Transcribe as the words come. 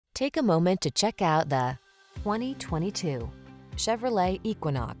Take a moment to check out the 2022 Chevrolet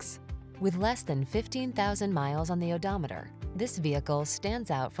Equinox. With less than 15,000 miles on the odometer, this vehicle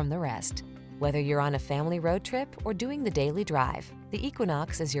stands out from the rest. Whether you're on a family road trip or doing the daily drive, the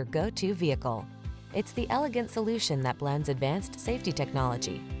Equinox is your go-to vehicle. It's the elegant solution that blends advanced safety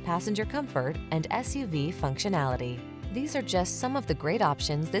technology, passenger comfort, and SUV functionality. These are just some of the great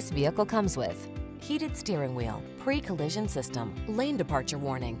options this vehicle comes with: heated steering wheel, pre-collision system, lane departure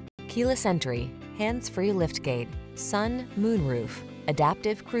warning, keyless entry, hands-free liftgate, sun, moonroof,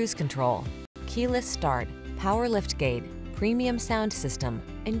 adaptive cruise control, keyless start, power liftgate, premium sound system.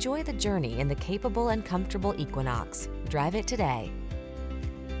 Enjoy the journey in the capable and comfortable Equinox. Drive it today.